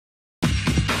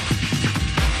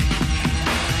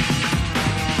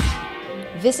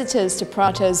visitors to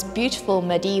Prato's beautiful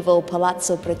medieval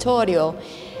Palazzo Pretorio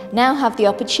now have the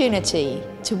opportunity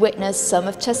to witness some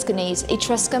of Tuscany's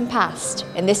Etruscan past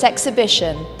in this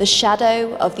exhibition, The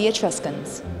Shadow of the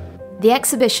Etruscans. The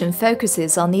exhibition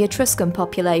focuses on the Etruscan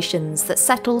populations that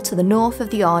settled to the north of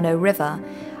the Arno River,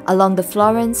 along the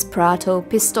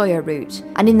Florence-Prato-Pistoia route,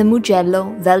 and in the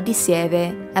Mugello, Val di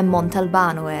Sieve and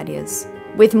Montalbano areas.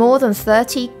 With more than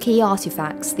 30 key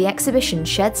artifacts, the exhibition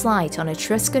sheds light on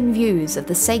Etruscan views of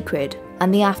the sacred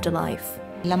and the afterlife.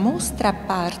 La mostra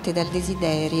parte dal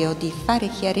desiderio di fare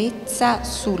chiarezza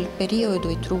sul periodo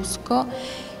etrusco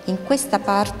in questa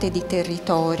parte di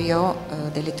territorio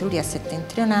dell'Etruria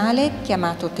settentrionale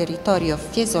chiamato territorio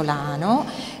fiesolano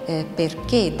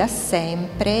perché da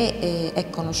sempre è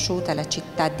conosciuta la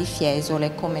città di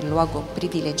Fiesole come luogo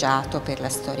privilegiato per la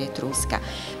storia etrusca,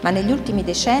 ma negli ultimi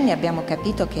decenni abbiamo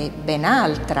capito che ben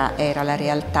altra era la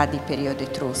realtà di periodo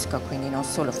etrusco, quindi non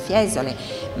solo Fiesole,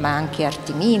 ma anche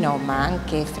Artimino, ma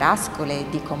anche Frascole,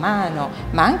 Dicomano,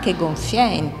 ma anche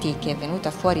Gonfienti, che è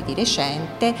venuta fuori di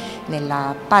recente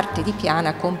nella parte di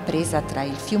piana compresa tra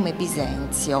il fiume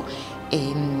Bisenzio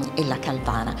e la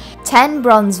Calvana. 10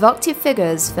 bronze votive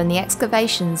figures from the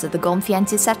excavations of the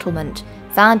Gonfienti settlement,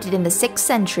 founded in the 6th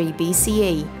century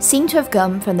BCE, seem to have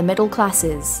come from the middle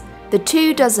classes. The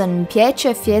 24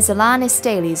 pietre fiesolane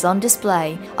steles on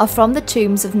display are from the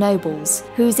tombs of nobles,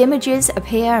 whose images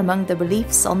appear among the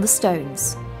reliefs on the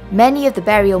stones. Many of the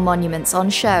burial monuments on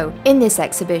show in this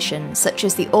exhibition, such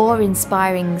as the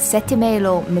awe-inspiring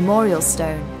Settimelo Memorial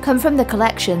Stone, come from the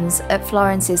collections at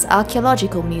Florence's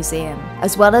Archaeological Museum,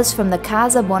 as well as from the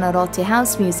Casa Buonarroti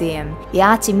House Museum, the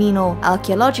Artimino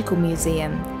Archaeological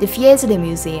Museum, the Fiesole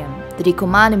Museum, the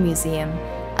Ricomano Museum,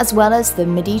 as well as the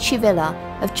Medici Villa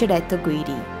of Cerreto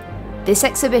Guidi. This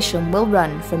exhibition will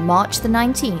run from March the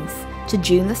 19th to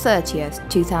June the 30th,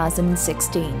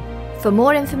 2016. For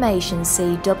more information,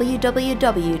 see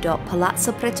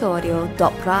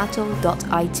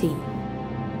www.palazzopretorio.prato.it.